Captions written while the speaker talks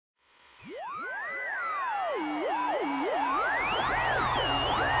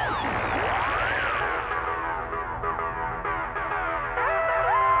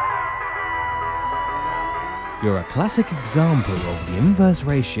You're a classic example of the inverse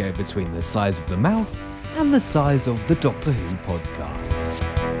ratio between the size of the mouth and the size of the Doctor Who podcast.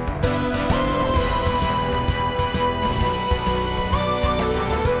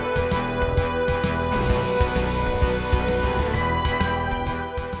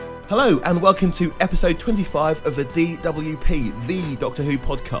 Hello and welcome to episode 25 of the DWP, the Doctor Who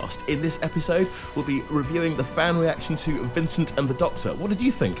podcast. In this episode, we'll be reviewing the fan reaction to Vincent and The Doctor. What did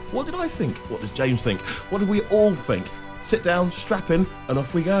you think? What did I think? What does James think? What do we all think? Sit down, strap in, and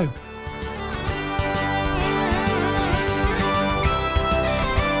off we go.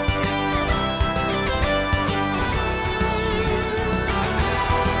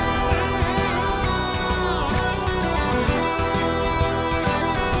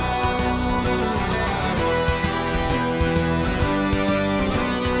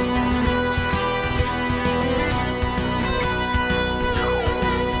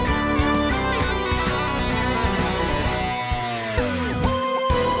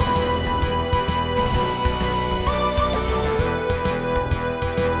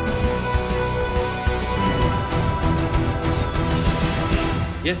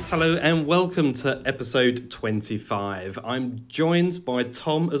 Yes, hello and welcome to episode 25. I'm joined by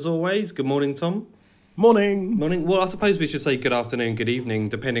Tom as always. Good morning, Tom. Morning. Morning. Well, I suppose we should say good afternoon, good evening,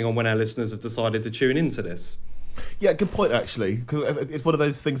 depending on when our listeners have decided to tune into this. Yeah, good point, actually, because it's one of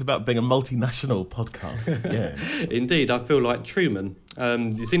those things about being a multinational podcast. Yeah. Indeed, I feel like Truman.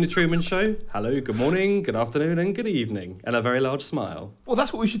 You seen the Truman Show? Hello, good morning, good afternoon and good evening. And a very large smile. Well,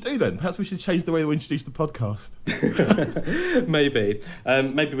 that's what we should do then. Perhaps we should change the way we introduce the podcast. Maybe.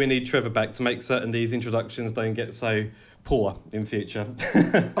 Maybe we need Trevor back to make certain these introductions don't get so poor in future.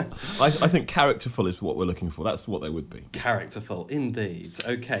 I think characterful is what we're looking for. That's what they would be. Characterful, indeed.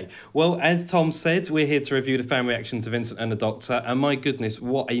 Okay. Well, as Tom said, we're here to review the fan reaction to Vincent and the Doctor, and my goodness,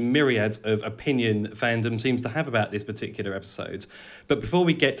 what a myriad of opinion fandom seems to have about this particular episode. But before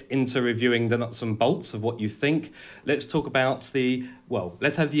we get into reviewing the nuts and bolts of what you think, let's talk about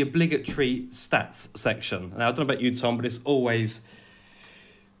let's have the obligatory stats section. Now, I don't know about you, Tom, but this always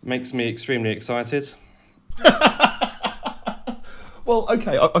makes me extremely excited. Well,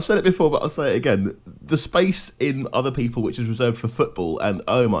 okay, I've said it before, but I'll say it again. The space in Other People, which is reserved for football, and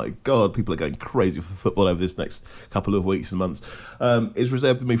oh my God, people are going crazy for football over this next couple of weeks and months, is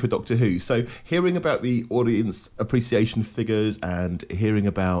reserved to me for Doctor Who. So hearing about the audience appreciation figures and hearing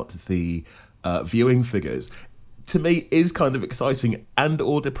about the viewing figures, to me, is kind of exciting and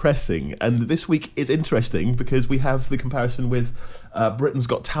or depressing. And this week is interesting because we have the comparison with Britain's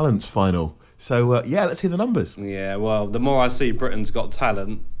Got Talent's final. So, let's hear the numbers. Yeah, well, the more I see Britain's Got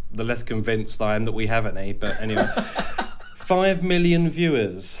Talent, the less convinced I am that we have any. But anyway, 5 million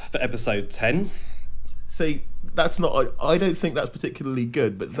viewers for episode 10. See, that's not... I don't think that's particularly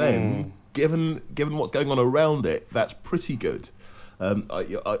good. But then, given what's going on around it, that's pretty good.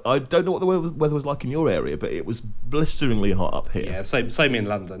 I don't know what the weather was like in your area, but it was blisteringly hot up here. Yeah, same in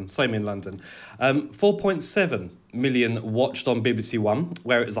London. 4.7 million watched on BBC One,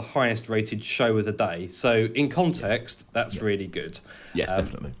 where it was the highest rated show of the day. So in context, that's really good. Yes,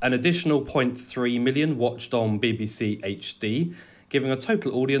 definitely. An additional 0.3 million watched on BBC HD, giving a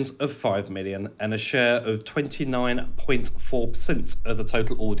total audience of 5 million and a share of 29.4% of the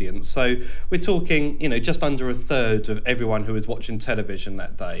total audience. So we're talking, just under a third of everyone who was watching television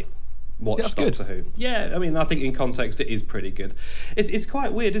that day watched Doctor Who. Yeah, I mean, I think in context it is pretty good. It's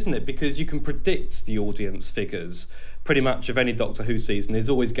quite weird, isn't it? Because you can predict the audience figures pretty much of any Doctor Who season. There's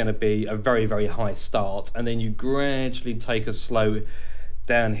always going to be a very, very high start, and then you gradually take a slow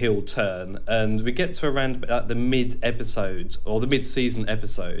downhill turn, and we get to around the mid-episodes or the mid-season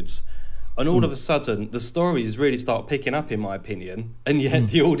episodes, and all of a sudden the stories really start picking up, in my opinion, and yet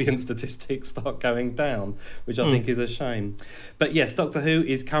the audience statistics start going down, which I think is a shame. But yes, Doctor Who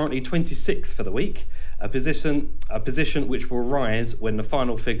is currently 26th for the week, a position which will rise when the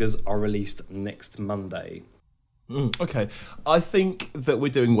final figures are released next Monday. Okay, I think that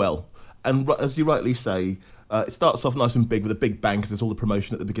we're doing well, and as you rightly say, it starts off nice and big with a big bang because there's all the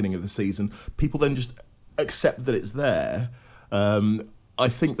promotion at the beginning of the season. People then just accept that it's there. I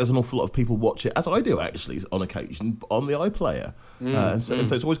think there's an awful lot of people watch it, as I do actually, on occasion, on the iPlayer. And so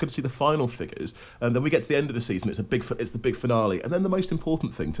it's always good to see the final figures. And then we get to the end of the season, it's the big finale. And then the most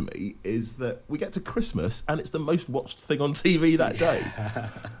important thing to me is that we get to Christmas and it's the most watched thing on TV that day.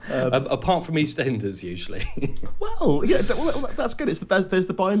 Apart from EastEnders, usually. Well, yeah, that's good. There's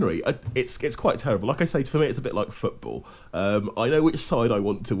the binary. It's quite terrible. Like I say, for me, it's a bit like football. I know which side I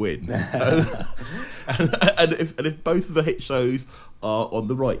want to win. and if both of the hit shows are on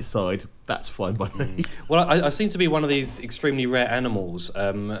the right side, that's fine by me. Well, I seem to be one of these extremely rare animals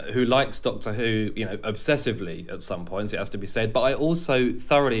who likes Doctor Who, obsessively at some points, it has to be said, but I also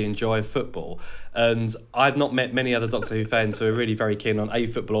thoroughly enjoy football. And I've not met many other Doctor Who fans who are really very keen on A,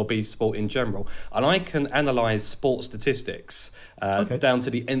 football, or B, sport in general. And I can analyse sport statistics down to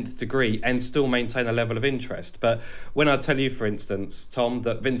the nth degree and still maintain a level of interest. But when I tell you, for instance, Tom,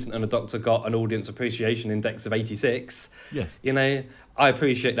 that Vincent and the Doctor got an audience appreciation index of 86, yes, I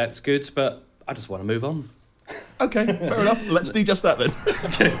appreciate that's good, but I just want to move on. Okay, fair enough. Let's do just that then.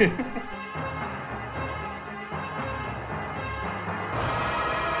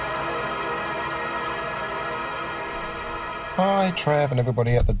 Hi, Trev and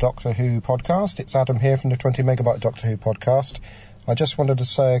everybody at the Doctor Who podcast. It's Adam here from the 20 Megabyte Doctor Who podcast. I just wanted to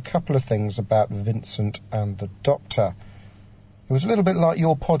say a couple of things about Vincent and the Doctor. It was a little bit like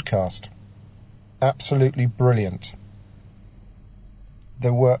your podcast. Absolutely brilliant.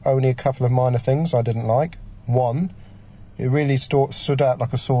 There were only a couple of minor things I didn't like. One, it really stood out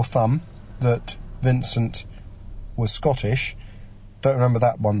like a sore thumb that Vincent was Scottish. Don't remember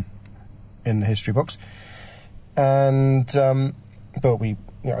that one in the history books. And but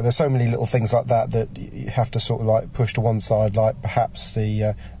there's so many little things like that you have to sort of like push to one side, like perhaps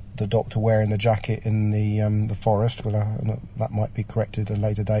the Doctor wearing the jacket in the forest. Well, that might be corrected at a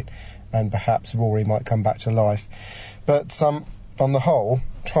later date, and perhaps Rory might come back to life. But on the whole,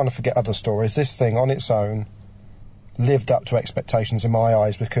 trying to forget other stories, this thing on its own lived up to expectations in my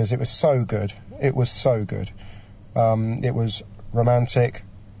eyes because it was so good. It was so good. It was romantic,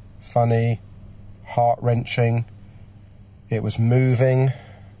 funny, heart-wrenching, it was moving,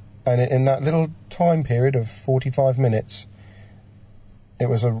 and in that little time period of 45 minutes, it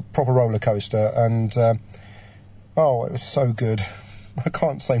was a proper roller coaster, and it was so good. I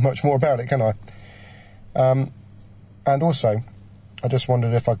can't say much more about it, can I? And also, I just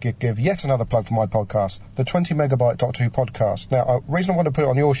wondered if I could give yet another plug for my podcast, the 20 Megabyte Doctor Who podcast. Now, the reason I want to put it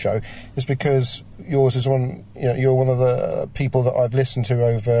on your show is because yours is you're one of the people that I've listened to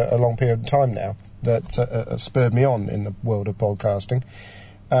over a long period of time now that spurred me on in the world of podcasting.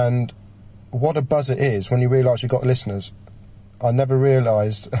 And what a buzz it is when you realise you've got listeners. I never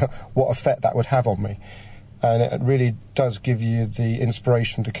realised what effect that would have on me. And it really does give you the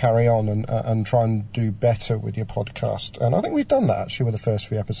inspiration to carry on and try and do better with your podcast. And I think we've done that, actually, with the first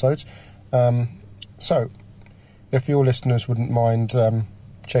 3 episodes. So, if your listeners wouldn't mind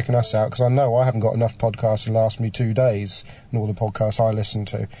checking us out, because I know I haven't got enough podcasts to last me 2 days, and all the podcasts I listen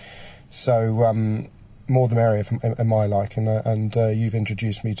to. So, more the merrier in my liking. And you've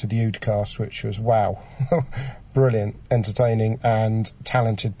introduced me to the Oodcast, which was, wow, brilliant, entertaining, and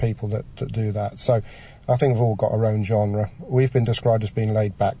talented people that do that. So, I think we've all got our own genre. We've been described as being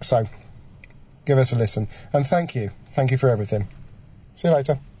laid back, so give us a listen. And thank you. Thank you for everything. See you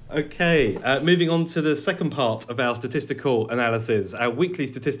later. Okay, moving on to the second part of our statistical analysis, our weekly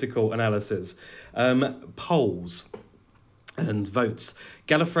statistical analysis. Polls and votes.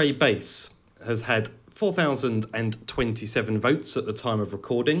 Gallifrey Base has had 4,027 votes at the time of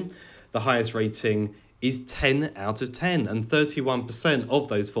recording. The highest rating is 10 out of 10, and 31% of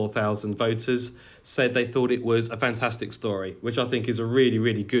those 4,000 voters said they thought it was a fantastic story, which I think is a really,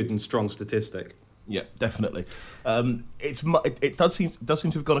 really good and strong statistic. Yeah, definitely. It does seem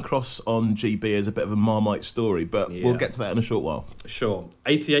to have gone across on GB as a bit of a Marmite story, but we'll get to that in a short while. Sure.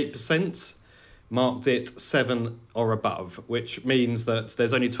 88% marked it 7 or above, which means that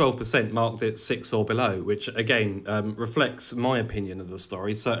there's only 12% marked it 6 or below, which again reflects my opinion of the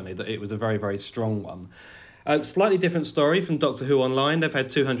story, certainly, that it was a very, very strong one. Slightly different story from Doctor Who Online. They've had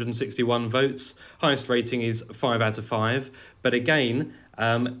 261 votes. Highest rating is 5 out of 5. But again,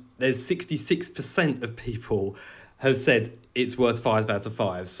 there's 66% of people have said it's worth 5 out of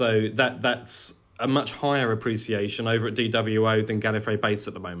 5. So that's a much higher appreciation over at DWO than Gallifrey Base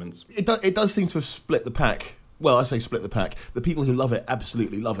at the moment. It does seem to have split the pack. Well, I say split the pack. The people who love it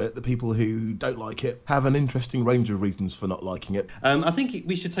absolutely love it. The people who don't like it have an interesting range of reasons for not liking it. I think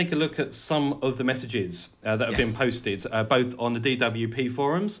we should take a look at some of the messages that have been posted, both on the DWP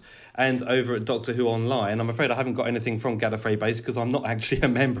forums and over at Doctor Who Online. I'm afraid I haven't got anything from Gallifrey Base because I'm not actually a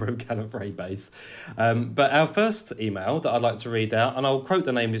member of Gallifrey Base. But our first email that I'd like to read out, and I'll quote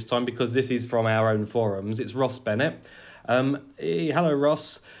the name this time because this is from our own forums, it's Ross Bennett. Hello,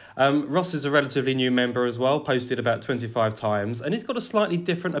 Ross. Ross is a relatively new member as well, posted about 25 times, and he's got a slightly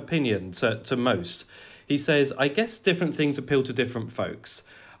different opinion to most. He says, I guess different things appeal to different folks.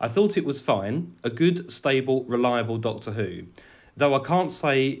 I thought it was fine, a good, stable, reliable Doctor Who, though I can't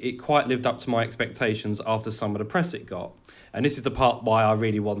say it quite lived up to my expectations after some of the press it got. And this is the part why I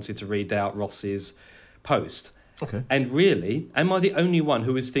really wanted to read out Ross's post. Okay. And really, am I the only one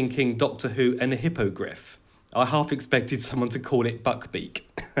who was thinking Doctor Who and a hippogriff? I half expected someone to call it Buckbeak.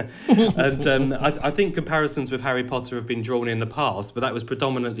 And I think comparisons with Harry Potter have been drawn in the past, but that was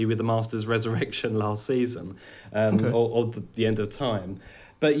predominantly with the Master's Resurrection last season, or the end of time.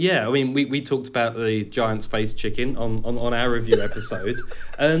 But yeah, I mean, we talked about the giant space chicken on our review episode,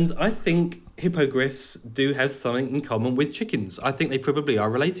 and I think hippogriffs do have something in common with chickens. I think they probably are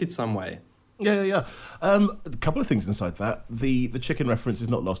related some way. Yeah. A couple of things inside that. The chicken reference is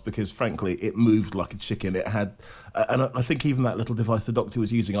not lost because, frankly, it moved like a chicken. It had, and I think even that little device the Doctor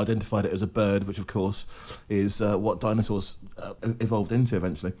was using identified it as a bird, which, of course, is what dinosaurs evolved into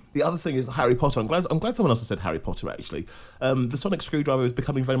eventually. The other thing is Harry Potter. I'm glad someone else has said Harry Potter, actually. The sonic screwdriver is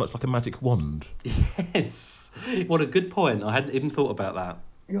becoming very much like a magic wand. Yes. What a good point. I hadn't even thought about that.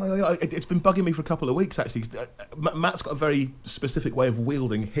 Yeah, it's been bugging me for a couple of weeks, actually. Matt's got a very specific way of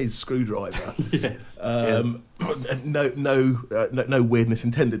wielding his screwdriver. Yes. No weirdness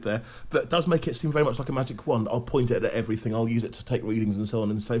intended there. That does make it seem very much like a magic wand. I'll point it at everything. I'll use it to take readings and so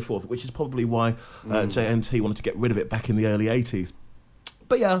on and so forth, which is probably why JNT wanted to get rid of it back in the early 80s.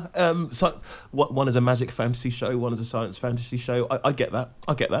 But yeah, so one is a magic fantasy show, one is a science fantasy show. I get that.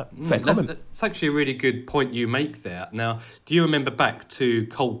 Fair comment. That's actually a really good point you make there. Now, do you remember back to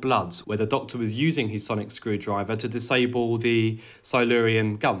Cold Bloods, where the Doctor was using his sonic screwdriver to disable the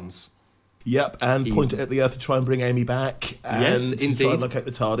Silurian guns? Yep, and point it at the Earth to try and bring Amy back. And yes, indeed. Try and locate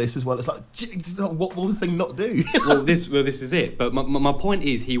the TARDIS as well. It's like, what will the thing not do? well, this is it. But my point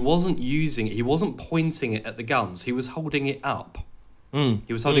is, he wasn't pointing it at the guns. He was holding it up.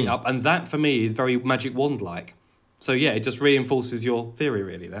 He was holding it up, and that for me is very magic wand-like. So yeah, it just reinforces your theory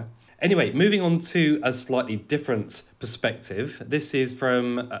really there. Anyway, moving on to a slightly different perspective. This is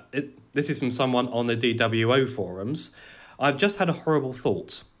from someone on the DWO forums. I've just had a horrible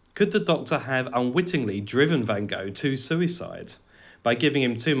thought. Could the Doctor have unwittingly driven Van Gogh to suicide by giving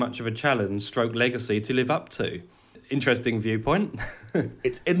him too much of a challenge stroke legacy to live up to? Interesting viewpoint.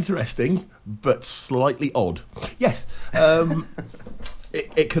 It's interesting, but slightly odd. Yes.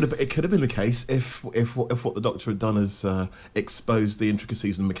 It could have been the case if what the Doctor had done is exposed the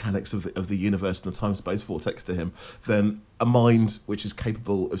intricacies and mechanics of the universe and the time-space vortex to him, then a mind which is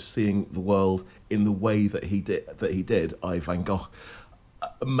capable of seeing the world in the way that he did, i.e. Van Gogh,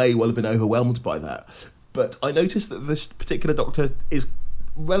 may well have been overwhelmed by that. But I noticed that this particular Doctor is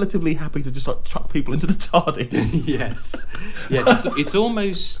relatively happy to just like chuck people into the TARDIS. Yes. It's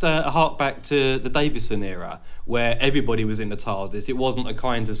almost a hark back to the Davison era, where everybody was in the TARDIS. It wasn't a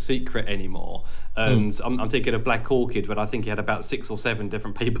kind of secret anymore. And I'm thinking of Black Orchid, but I think he had about 6 or 7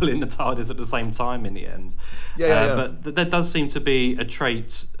 different people in the TARDIS at the same time in the end. But there does seem to be a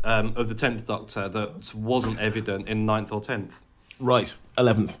trait of the 10th Doctor that wasn't evident in 9th or 10th. Right,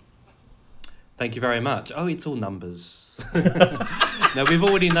 11th. Thank you very much. Oh, it's all numbers. Now, we've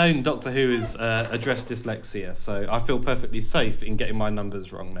already known Doctor Who has addressed dyslexia, so I feel perfectly safe in getting my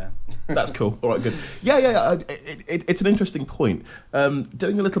numbers wrong now. That's cool. All right, good. Yeah. It's an interesting point.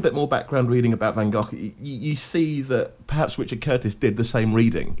 Doing a little bit more background reading about Van Gogh, you see that perhaps Richard Curtis did the same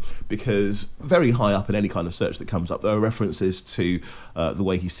reading, because very high up in any kind of search that comes up, there are references to the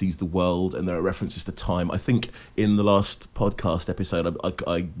way he sees the world, and there are references to time. I think in the last podcast episode,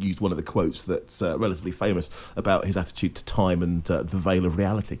 I used one of the quotes that's relatively famous about his attitude to time and the veil of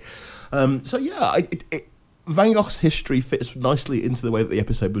reality. Van Gogh's history fits nicely into the way that the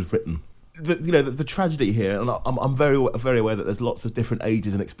episode was written. The tragedy here, and I'm very aware that there's lots of different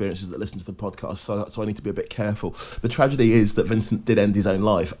ages and experiences that listen to the podcast, so I need to be a bit careful. The tragedy is that Vincent did end his own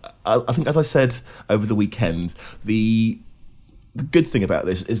life. I think, as I said over the weekend, the good thing about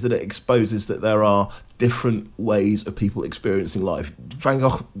this is that it exposes that there are different ways of people experiencing life. Van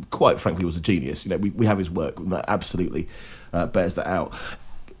Gogh, quite frankly, was a genius. We have his work, and that absolutely bears that out.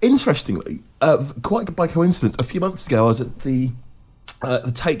 Interestingly, quite by coincidence, a few months ago I was at the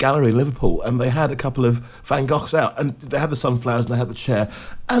Tate Gallery in Liverpool, and they had a couple of Van Goghs out, and they had the sunflowers and they had the chair,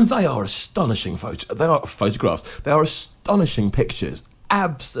 and they are astonishing They are photographs. They are astonishing pictures.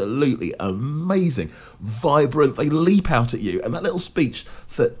 Absolutely amazing, vibrant. They leap out at you. And that little speech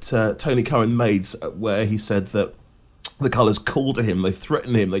that Tony Curran made, where he said that the colours call to him, they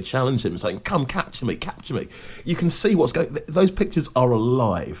threaten him, they challenge him, saying, "Come, capture me, capture me." You can see what's going. Those pictures are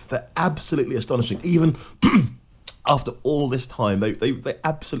alive. They're absolutely astonishing. Even after all this time, they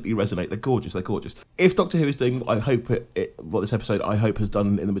absolutely resonate. They're gorgeous. They're gorgeous. If Doctor Who is doing what I hope what this episode I hope has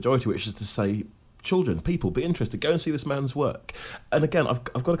done in the majority, which is to say, children, people, be interested. Go and see this man's work. And again, I've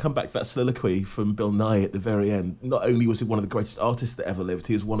got to come back to that soliloquy from Bill Nye at the very end. Not only was he one of the greatest artists that ever lived,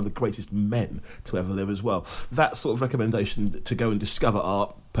 he was one of the greatest men to ever live as well. That sort of recommendation to go and discover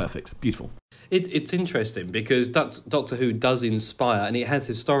art, perfect, beautiful. It's interesting because Doctor Who does inspire, and it has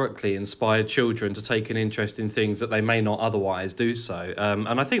historically inspired children to take an interest in things that they may not otherwise do so. And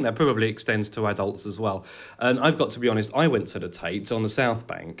I think that probably extends to adults as well. And I've got to be honest, I went to the Tate on the South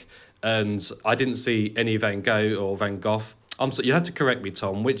Bank, and I didn't see any Van Gogh or Van Gogh. You have to correct me,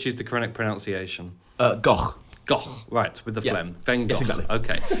 Tom. Which is the correct pronunciation? Gogh. Gogh, right, with the phlegm. Van Gogh. Yes, exactly.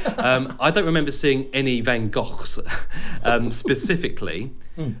 Okay. I don't remember seeing any Van Goghs specifically,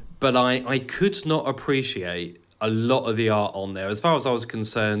 but I could not appreciate a lot of the art on there. As far as I was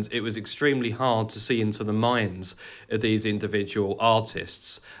concerned, it was extremely hard to see into the minds of these individual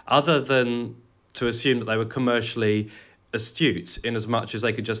artists, other than to assume that they were commercially astute in as much as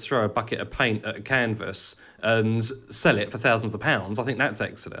they could just throw a bucket of paint at a canvas and sell it for thousands of pounds. I think that's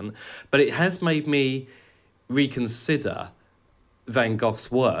excellent. But it has made me reconsider Van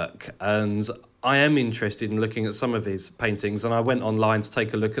Gogh's work, and I am interested in looking at some of his paintings, and I went online to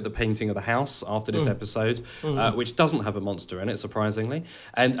take a look at the painting of the house after this episode, which doesn't have a monster in it, surprisingly,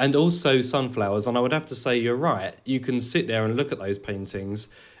 and also sunflowers. And I would have to say, you're right, you can sit there and look at those paintings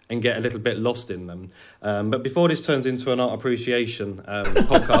and get a little bit lost in them. But before this turns into an art appreciation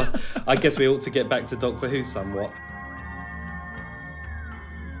podcast, I guess we ought to get back to Doctor Who somewhat.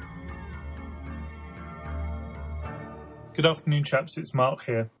 Good afternoon, chaps. It's Mark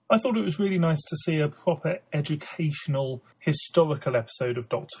here. I thought it was really nice to see a proper educational, historical episode of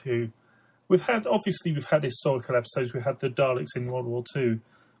Doctor Who. We've had historical episodes. We had the Daleks in World War II,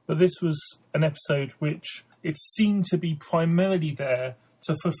 but this was an episode which it seemed to be primarily there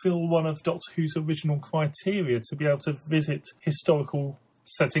to fulfil one of Doctor Who's original criteria, to be able to visit historical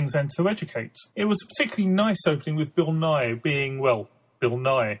settings and to educate. It was a particularly nice opening with Bill Nye being, well, Bill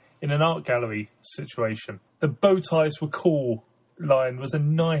Nye in an art gallery situation. The bow ties were cool line was a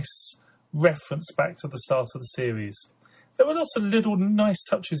nice reference back to the start of the series. There were lots of little nice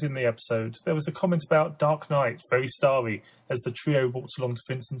touches in the episode. There was a comment about dark night, very starry, as the trio walked along to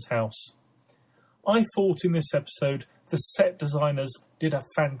Vincent's house. I thought in this episode the set designers did a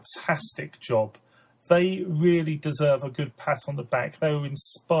fantastic job. They really deserve a good pat on the back. They were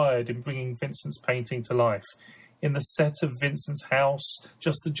inspired in bringing Vincent's painting to life. In the set of Vincent's house,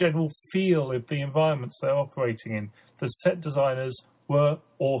 just the general feel of the environments they're operating in. The set designers were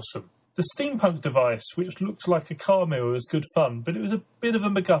awesome. The steampunk device, which looked like a car mirror, was good fun, but it was a bit of a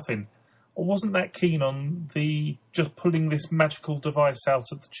MacGuffin. I wasn't that keen on just pulling this magical device out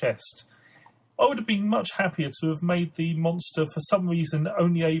of the chest. I would have been much happier to have made the monster, for some reason,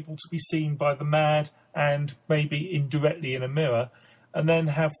 only able to be seen by the mad and maybe indirectly in a mirror, and then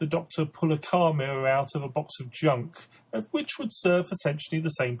have the Doctor pull a car mirror out of a box of junk, which would serve essentially the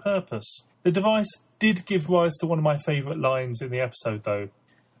same purpose. The device did give rise to one of my favourite lines in the episode, though.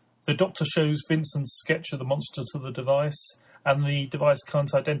 The Doctor shows Vincent's sketch of the monster to the device, and the device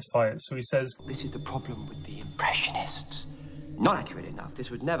can't identify it, so he says, "This is the problem with the Impressionists. Not accurate enough.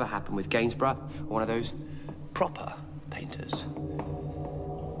 This would never happen with Gainsborough or one of those proper painters."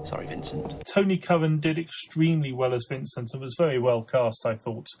 Sorry, Vincent. Tony Curran did extremely well as Vincent and was very well cast, I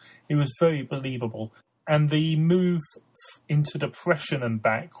thought. He was very believable. And the move into depression and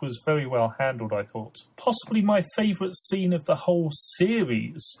back was very well handled, I thought. Possibly my favourite scene of the whole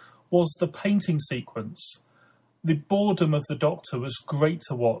series was the painting sequence. The boredom of the Doctor was great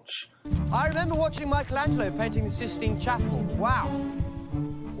to watch. I remember watching Michelangelo painting the Sistine Chapel. Wow.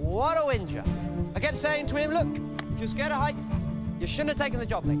 What a whinger. I kept saying to him, look, if you're scared of heights, you shouldn't have taken the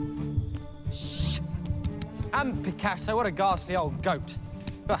job, mate. And Picasso, what a ghastly old goat.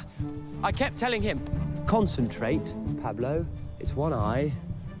 I kept telling him, concentrate, Pablo. It's one eye,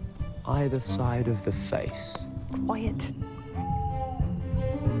 either side of the face. Quiet.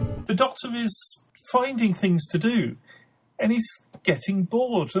 The Doctor is finding things to do, and he's getting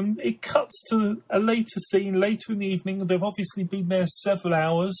bored, and it cuts to a later scene, later in the evening. They've obviously been there several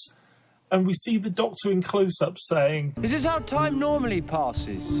hours, and we see the Doctor in close-up saying, "Is this how time normally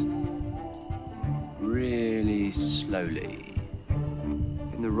passes?" Really slowly.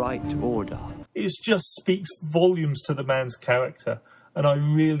 In the right order. It just speaks volumes to the man's character, and I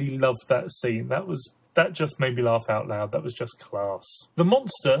really loved that scene. That just made me laugh out loud. That was just class. The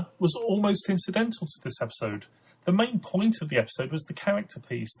monster was almost incidental to this episode. The main point of the episode was the character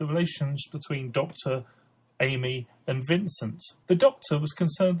piece, the relations between Doctor, Amy and Vincent. The Doctor was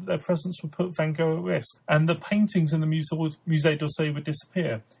concerned that their presence would put Van Gogh at risk, and the paintings in the Musée d'Orsay would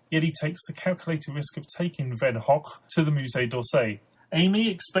disappear. Yet he takes the calculated risk of taking Van Gogh to the Musée d'Orsay. Amy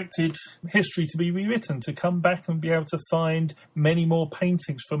expected history to be rewritten, to come back and be able to find many more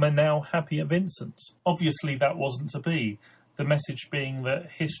paintings from a now happier Vincent. Obviously that wasn't to be, the message being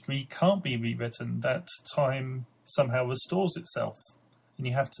that history can't be rewritten, that time somehow restores itself. and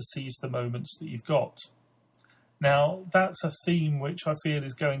you have to seize the moments that you've got. Now, that's a theme which I feel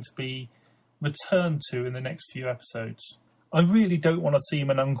is going to be returned to in the next few episodes. I really don't want to seem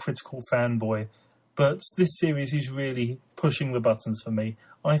an uncritical fanboy, but this series is really pushing the buttons for me.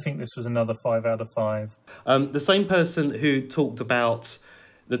 I think this was another 5 out of 5. The same person who talked about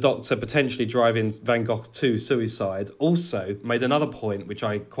the Doctor potentially driving Van Gogh to suicide also made another point which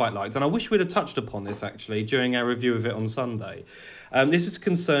I quite liked, and I wish we'd have touched upon this actually during our review of it on Sunday. This was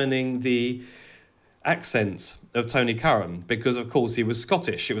concerning the accent of Tony Curran, because of course he was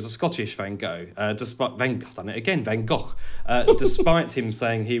Scottish. It was a Scottish Van Gogh, despite Van Gogh, despite him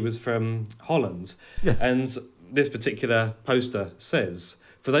saying he was from Holland. Yes. And this particular poster says,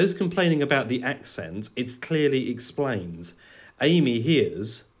 for those complaining about the accent, it's clearly explained. Amy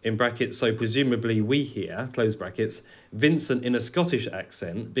hears, in brackets, so presumably we hear, close brackets, Vincent in a Scottish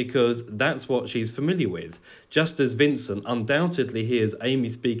accent because that's what she's familiar with, just as Vincent undoubtedly hears Amy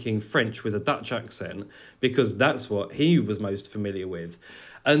speaking French with a Dutch accent because that's what he was most familiar with.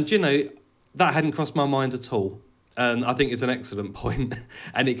 And, you know, that hadn't crossed my mind at all. And I think it's an excellent point.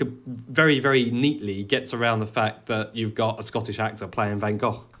 And it could very, very neatly gets around the fact that you've got a Scottish actor playing Van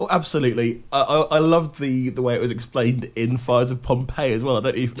Gogh. Oh, absolutely. I loved the way it was explained in Fires of Pompeii as well. I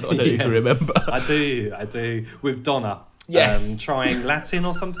don't know if you remember. I do. With Donna. Yes. Trying Latin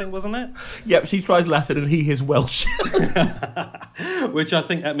or something, wasn't it? Yep, she tries Latin and he is Welsh. Which I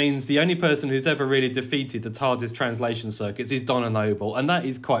think that means the only person who's ever really defeated the TARDIS translation circuits is Donna Noble, and that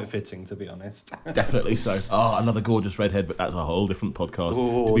is quite fitting, to be honest. Definitely so. Oh, another gorgeous redhead, but that's a whole different podcast.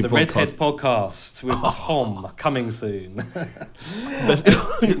 Oh, the Redhead podcast with Tom coming soon. Let's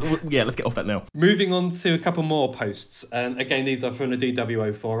get off that now. Moving on to a couple more posts, and again, these are from the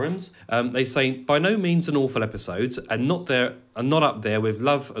DWO forums. They say, by no means an awful episode, and not up there with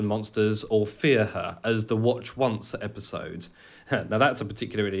Love and Monsters or Fear Her as the Watch Once episode. Now that's a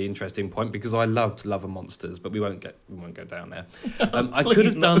particularly interesting point because I loved Love and Monsters, but we won't go down there. I could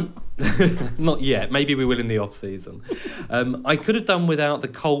have done not yet. Maybe we will in the off season. I could have done without the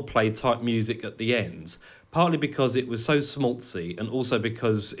Coldplay type music at the end. Partly because it was so schmaltzy, and also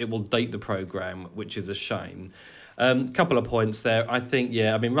because it will date the programme, which is a shame. Couple of points there. I think,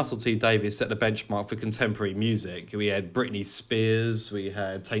 Russell T Davies set the benchmark for contemporary music. We had Britney Spears, we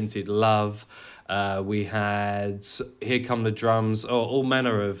had Tainted Love, we had Here Come the Drums, all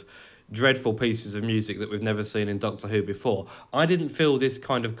manner of dreadful pieces of music that we've never seen in Doctor Who before. I didn't feel this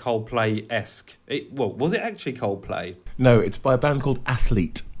kind of Coldplay-esque. Was it actually Coldplay? No, it's by a band called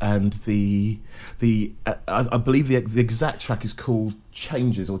Athlete, and I believe the exact track is called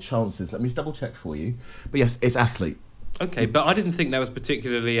Changes or Chances. Let me just double check for you. But yes, it's Athlete. Okay, but I didn't think that was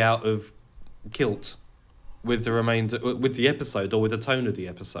particularly out of kilt with the episode or with the tone of the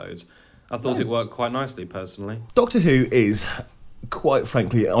episode. I thought it worked quite nicely, personally. Doctor Who is, quite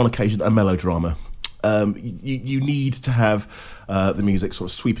frankly, on occasion, a melodrama. You need to have the music sort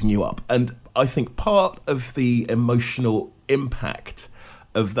of sweeping you up. And I think part of the emotional impact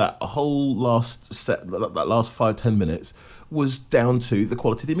of that whole last set, that last 5-10 minutes, was down to the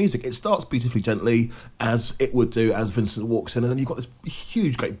quality of the music. It starts beautifully gently, as it would do as Vincent walks in, and then you've got this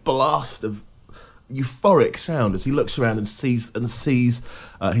huge, great blast of euphoric sound as he looks around and sees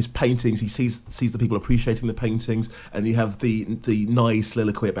his paintings. He sees the people appreciating the paintings, and you have the nice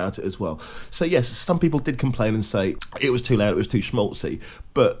soliloquy about it as well. So yes, some people did complain and say it was too loud, it was too schmaltzy,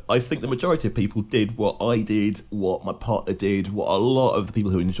 but I think the majority of people did what I did, what my partner did, what a lot of the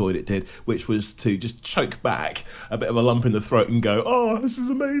people who enjoyed it did, which was to just choke back a bit of a lump in the throat and go, oh, this is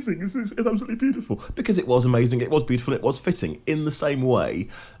amazing, it's absolutely beautiful, because it was amazing, it was beautiful, it was fitting, in the same way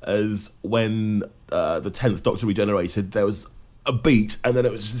as when the 10th Doctor regenerated, there was a beat, and then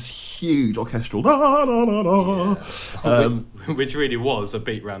it was this huge orchestral da, da, da, da. Which really was a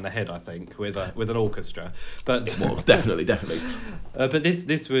beat round the head, I think, with an orchestra. But it was definitely. But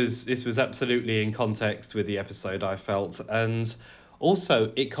this was absolutely in context with the episode, I felt, and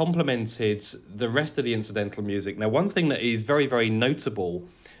also it complemented the rest of the incidental music. Now, one thing that is very, very notable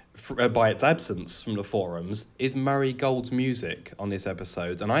by its absence from the forums is Murray Gold's music on this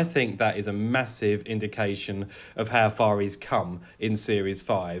episode, and I think that is a massive indication of how far he's come in Series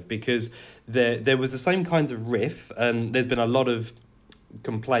 5, because there was the same kind of riff, and there's been a lot of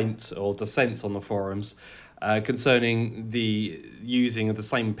complaints or dissents on the forums concerning the using of the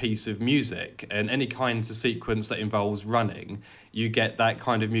same piece of music, and any kind of sequence that involves running, you get that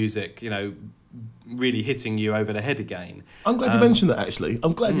kind of music, really hitting you over the head again. I'm glad you mentioned that, actually.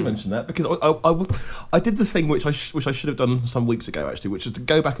 I'm glad you mentioned that, because I did the thing which I should have done some weeks ago, actually, which is to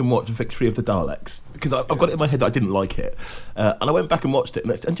go back and watch Victory of the Daleks, because I've got it in my head that I didn't like it. And I went back and watched it,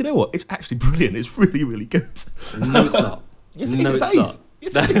 and do you know what? It's actually brilliant. It's really, really good. No, it's not. Yes, no, it's not.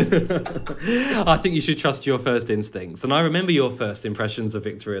 I think you should trust your first instincts. And I remember your first impressions of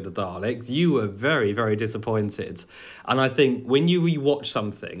Victory of the Daleks. You were very, very disappointed. And I think when you rewatch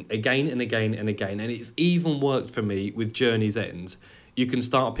something again and again and again, and it's even worked for me with Journey's End, you can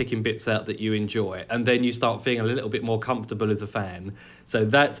start picking bits out that you enjoy, and then you start feeling a little bit more comfortable as a fan. So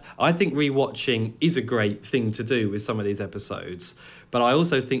I think rewatching is a great thing to do with some of these episodes. But I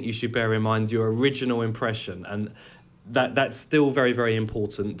also think you should bear in mind your original impression, and that's still very, very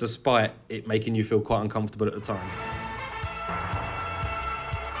important, despite it making you feel quite uncomfortable at the time.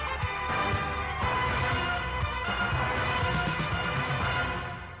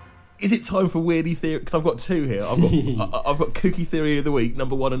 Is it time for Weirdy Theory? Because I've got two here. I've got Kooky Theory of the Week,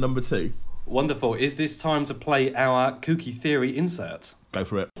 number 1 and number 2. Wonderful. Is this time to play our Kooky Theory insert? Go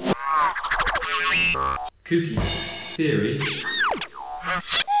for it. Kooky Theory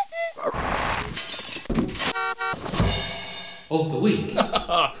of the Week.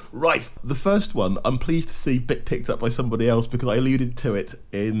 Right. The first one, I'm pleased to see picked up by somebody else because I alluded to it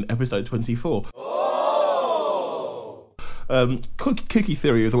in episode 24. Kooky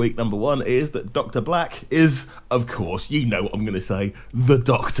Theory of the Week number 1 is that Dr. Black is, of course, you know what I'm going to say, the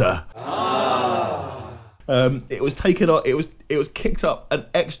Doctor. It was taken on. It was kicked up an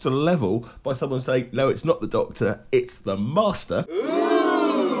extra level by someone saying, no, it's not the Doctor, it's the Master.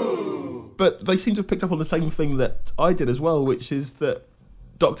 Ooh. But they seem to have picked up on the same thing that I did as well, which is that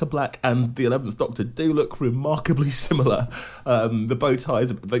Dr. Black and the 11th Doctor do look remarkably similar. The bow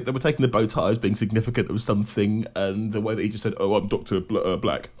ties, they were taking the bow tie as being significant of something, and the way that he just said, oh, I'm Dr.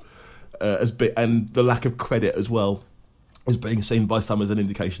 Black, and the lack of credit as well is being seen by some as an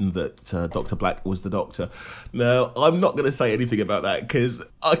indication that Dr. Black was the Doctor. Now, I'm not going to say anything about that because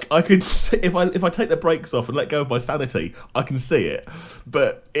I could, if I take the brakes off and let go of my sanity, I can see it.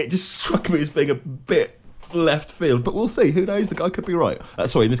 But it just struck me as being a bit left field, but we'll see. Who knows? The guy could be right.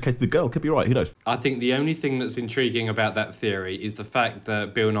 Sorry, in this case, the girl could be right. Who knows? I think the only thing that's intriguing about that theory is the fact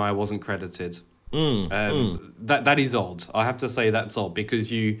that Bill Nye wasn't credited. That is odd. I have to say that's odd because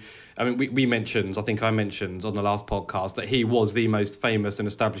we mentioned, I think I mentioned on the last podcast that he was the most famous and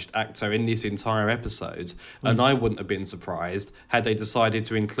established actor in this entire episode, and I wouldn't have been surprised had they decided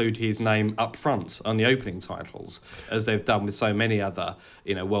to include his name up front on the opening titles, as they've done with so many other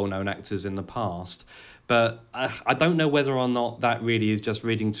well-known actors in the past. But I don't know whether or not that really is just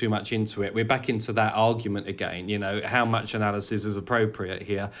reading too much into it. We're back into that argument again, how much analysis is appropriate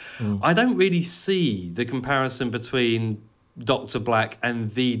here. I don't really see the comparison between Dr. Black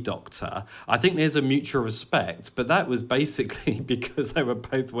and the Doctor. I think there's a mutual respect, but that was basically because they were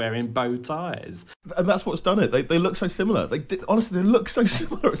both wearing bow ties. And that's what's done it. They look so similar. Honestly, they look so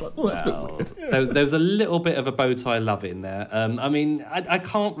similar. It's like, that's a bit weird. Yeah. There was a little bit of a bow tie love in there. I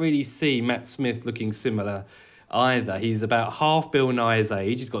can't really see Matt Smith looking similar either. He's about half Bill Nye's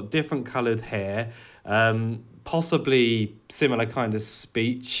age. He's got different coloured hair, possibly similar kind of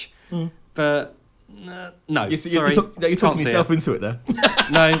speech, but... no, sorry. You're talking yourself into it there.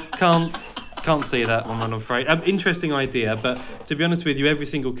 No, can't see that one, I'm afraid. Interesting idea, but to be honest with you, every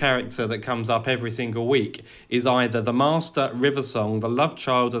single character that comes up every single week is either the Master, River Song, the love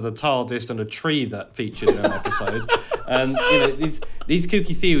child of the TARDIS, and a tree that featured in an episode. And these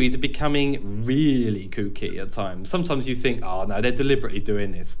kooky theories are becoming really kooky at times. Sometimes you think, oh no, they're deliberately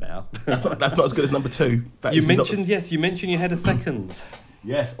doing this now. That's not as good as number 2. You mentioned you had a second.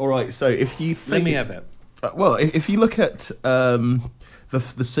 Yes, all right. So if you think... Let me have it. Well, if you look at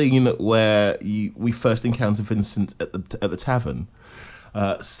the scene where we first encounter Vincent at the tavern,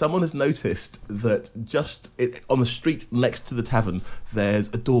 someone has noticed that on the street next to the tavern, there's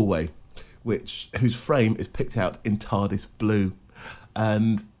a doorway, whose frame is picked out in TARDIS blue,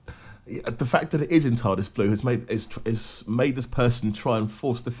 and the fact that it is in TARDIS blue has made this person try and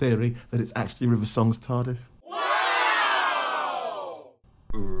force the theory that it's actually River Song's TARDIS.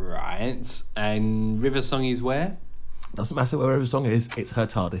 Right, and River Song is where? Doesn't matter where River Song is, it's her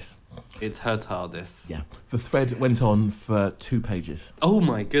TARDIS. It's her TARDIS. Yeah. The thread went on for 2 pages. Oh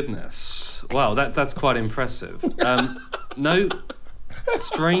my goodness. Wow, that's quite impressive. No,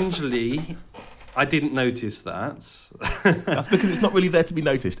 strangely, I didn't notice that. That's because it's not really there to be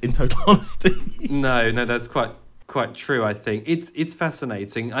noticed, in total honesty. No, that's quite true, I think. It's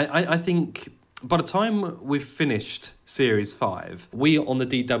fascinating. I think... By the time we've finished Series 5, we on the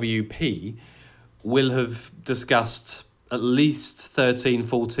DWP will have discussed at least 13,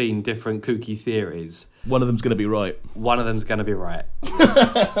 14 different kooky theories. One of them's going to be right.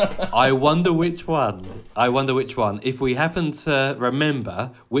 I wonder which one. If we happen to remember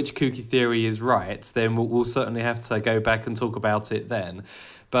which kooky theory is right, then we'll certainly have to go back and talk about it then.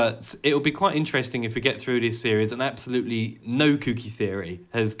 But it'll be quite interesting if we get through this series and absolutely no kooky theory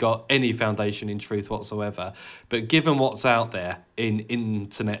has got any foundation in truth whatsoever. But given what's out there in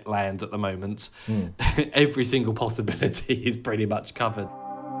internet land at the moment, every single possibility is pretty much covered.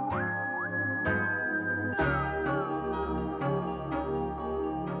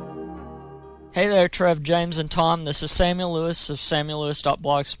 Hey there, Trev, James, and Tom. This is Samuel Lewis of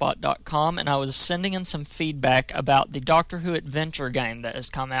samuellewis.blogspot.com, and I was sending in some feedback about the Doctor Who Adventure game that has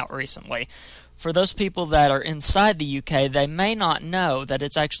come out recently. For those people that are inside the UK, they may not know that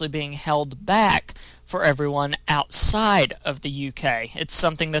it's actually being held back for everyone outside of the UK. It's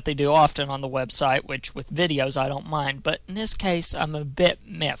something that they do often on the website, which with videos I don't mind, but in this case I'm a bit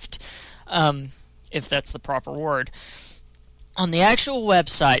miffed, if that's the proper word. On the actual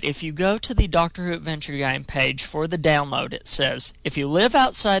website, if you go to the Doctor Who Adventure Game page for the download, it says, if you live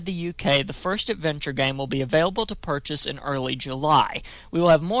outside the UK, the first adventure game will be available to purchase in early July. We will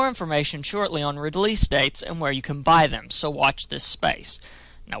have more information shortly on release dates and where you can buy them, so watch this space.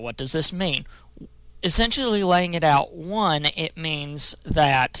 Now, what does this mean? Essentially laying it out, one, it means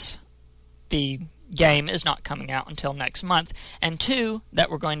that the game is not coming out until next month, and two,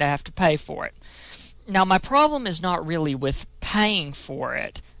 that we're going to have to pay for it. Now, my problem is not really with paying for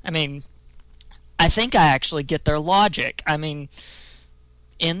it. I mean, I think I actually get their logic. I mean,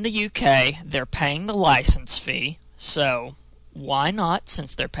 in the UK, they're paying the license fee, so why not,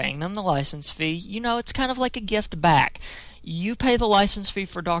 since they're paying them the license fee, it's kind of like a gift back. You pay the license fee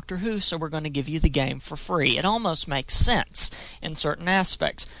for Doctor Who, so we're going to give you the game for free. It almost makes sense in certain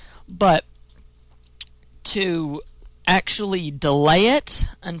aspects. But to actually delay it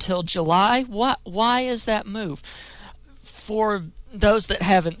until July? Why is that move? For those that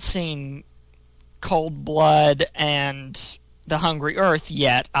haven't seen Cold Blood and The Hungry Earth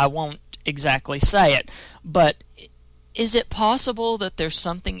yet, I won't exactly say it, but is it possible that there's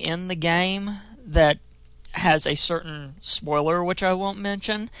something in the game that has a certain spoiler, which I won't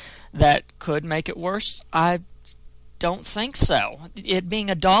mention, that could make it worse? I don't think so. It being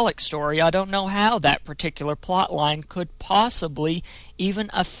a Dalek story, I don't know how that particular plot line could possibly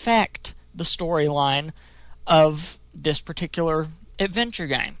even affect the storyline of this particular adventure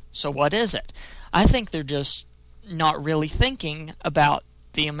game. So what is it? I think they're just not really thinking about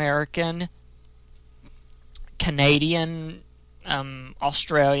the American, Canadian,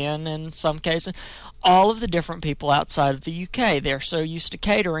 Australian in some cases, all of the different people outside of the UK. They're so used to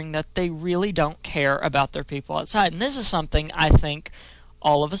catering that they really don't care about their people outside. And this is something I think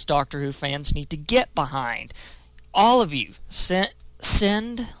all of us Doctor Who fans need to get behind. All of you,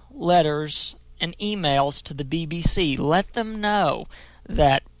 send letters and emails to the BBC. Let them know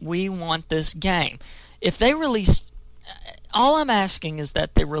that we want this game. If they release... All I'm asking is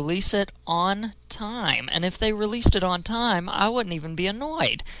that they release it on time. And if they released it on time, I wouldn't even be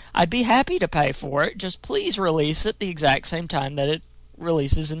annoyed. I'd be happy to pay for it. Just please release it the exact same time that it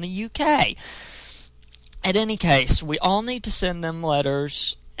releases in the UK. At any case, we all need to send them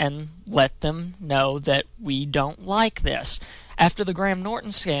letters and let them know that we don't like this. After the Graham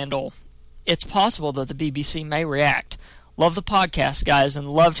Norton scandal, it's possible that the BBC may react. Love the podcast, guys, and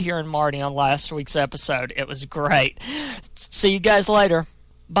loved hearing Marty on last week's episode. It was great. See you guys later.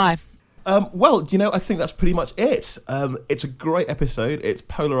 Bye. Well, I think that's pretty much it. It's a great episode. It's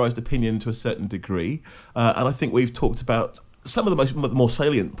polarised opinion to a certain degree. And I think we've talked about some of the more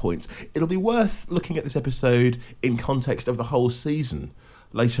salient points. It'll be worth looking at this episode in context of the whole season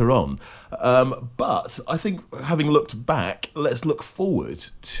later on. But I think having looked back, let's look forward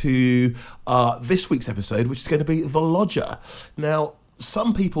to this week's episode, which is going to be The Lodger. Now,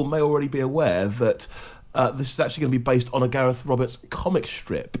 some people may already be aware that this is actually going to be based on a Gareth Roberts comic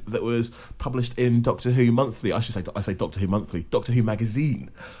strip that was published in Doctor Who Monthly. I say Doctor Who Monthly, Doctor Who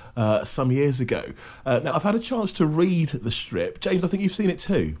magazine, some years ago. Now, I've had a chance to read the strip. James, I think you've seen it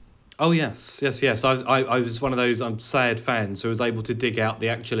too. Oh, yes. I was one of those sad fans who was able to dig out the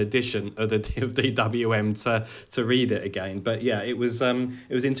actual edition of the DWM to read it again. But yeah, it was in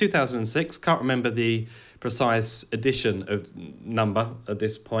 2006. Can't remember the precise edition of number at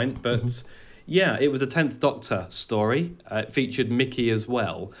this point, but yeah, it was a 10th Doctor story. It featured Mickey as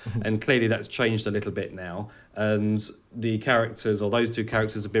well, and clearly that's changed a little bit now. And the characters, or those two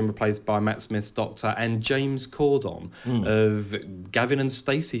characters, have been replaced by Matt Smith's Doctor and James Corden of Gavin and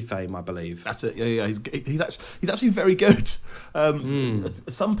Stacey fame, I believe. That's it. Yeah. He's actually very good.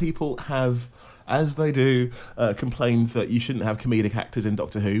 Some people have, as they do, complained that you shouldn't have comedic actors in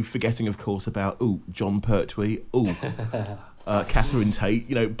Doctor Who, forgetting, of course, about John Pertwee. Catherine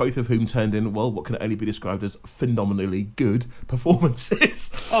Tate, both of whom turned in, what can only be described as phenomenally good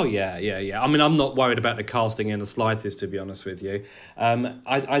performances. Oh, yeah. I mean, I'm not worried about the casting in the slightest, to be honest with you.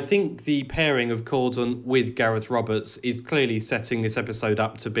 I think the pairing of Corden with Gareth Roberts is clearly setting this episode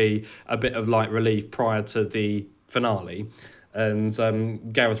up to be a bit of light relief prior to the finale. And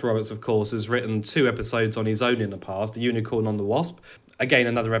Gareth Roberts, of course, has written 2 episodes on his own in the past, The Unicorn on the Wasp. Again,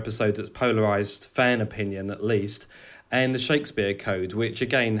 another episode that's polarised fan opinion, at least. And The Shakespeare Code, which,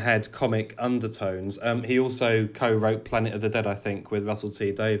 again, had comic undertones. He also co-wrote Planet of the Dead, I think, with Russell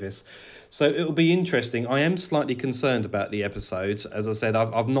T Davies. So it'll be interesting. I am slightly concerned about the episodes. As I said,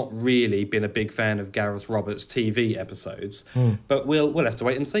 I've not really been a big fan of Gareth Roberts' TV episodes. But we'll have to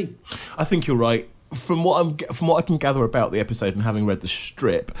wait and see. I think you're right. From what I can gather about the episode and having read the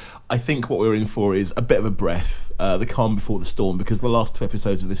strip, I think what we're in for is a bit of a breath, the calm before the storm, because the last 2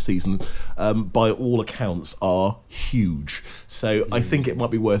 episodes of this season, by all accounts, are huge. So I think it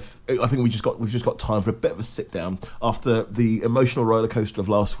might be worth. I think we've just got time for a bit of a sit down after the emotional roller coaster of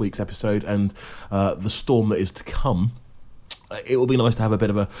last week's episode and the storm that is to come. It will be nice to have a bit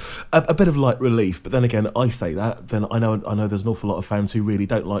of light relief, but then again, I say that. Then I know there's an awful lot of fans who really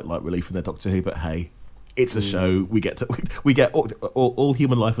don't like light relief in their Doctor Who. But hey, it's a show. We get all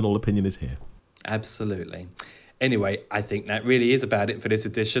human life and all opinion is here. Absolutely. Anyway, I think that really is about it for this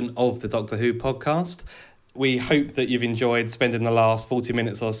edition of the Doctor Who podcast. We hope that you've enjoyed spending the last 40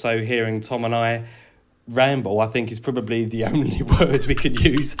 minutes or so hearing Tom and I ramble. I think is probably the only word we could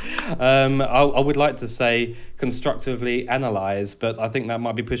use. I would like to say constructively analyse, but I think that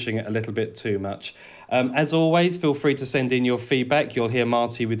might be pushing it a little bit too much. As always, feel free to send in your feedback. You'll hear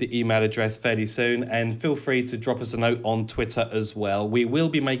Marty with the email address fairly soon, and feel free to drop us a note on Twitter as well. We will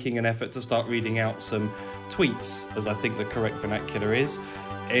be making an effort to start reading out some tweets, as I think the correct vernacular is,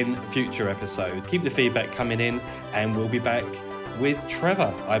 in future episodes. Keep the feedback coming in, and we'll be back with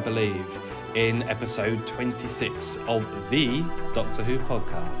Trevor, I believe, in episode 26 of the Doctor Who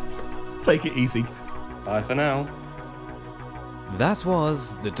podcast. Take it easy. Bye for now. That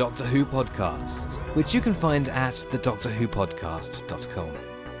was the Doctor Who podcast, which you can find at thedoctorwhopodcast.com.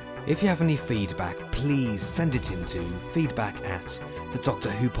 If you have any feedback, please send it into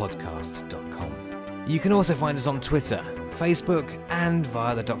feedback@thedoctorwhopodcast.com. You can also find us on Twitter, Facebook, and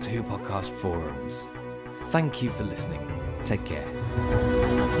via the Doctor Who podcast forums. Thank you for listening. Take care.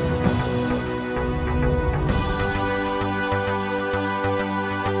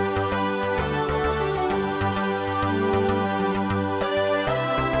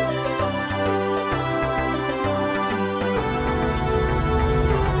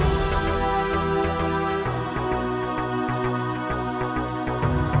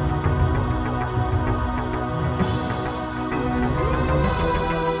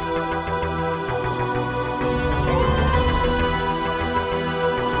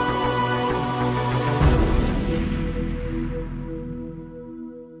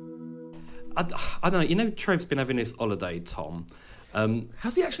 I don't know, Trev's been having this holiday, Tom.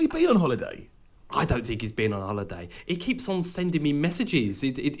 Has he actually been on holiday? I don't think he's been on holiday. He keeps on sending me messages.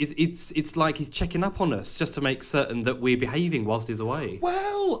 It's like he's checking up on us just to make certain that we're behaving whilst he's away.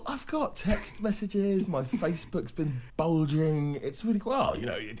 Well, I've got text messages. My Facebook's been bulging. It's really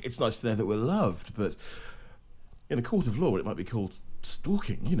it's nice to know that we're loved, but in a court of law, it might be called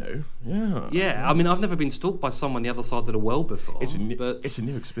stalking. Yeah. Yeah. I mean, I've never been stalked by someone the other side of the world before. It's a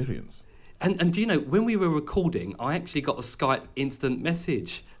new experience. And do you know, when we were recording, I actually got a Skype instant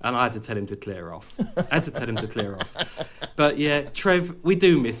message, and I had to tell him to clear off. But yeah, Trev, we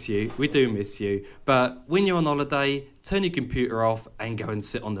do miss you. But when you're on holiday, turn your computer off and go and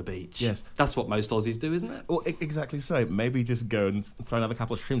sit on the beach. Yes. That's what most Aussies do, isn't it? Well, exactly so. Maybe just go and throw another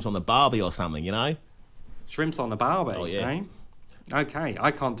couple of shrimps on the barbie or something, Shrimps on the barbie, oh, yeah. eh? Okay,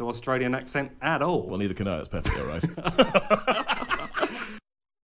 I can't do Australian accent at all. Well, neither can I. That's perfectly all right.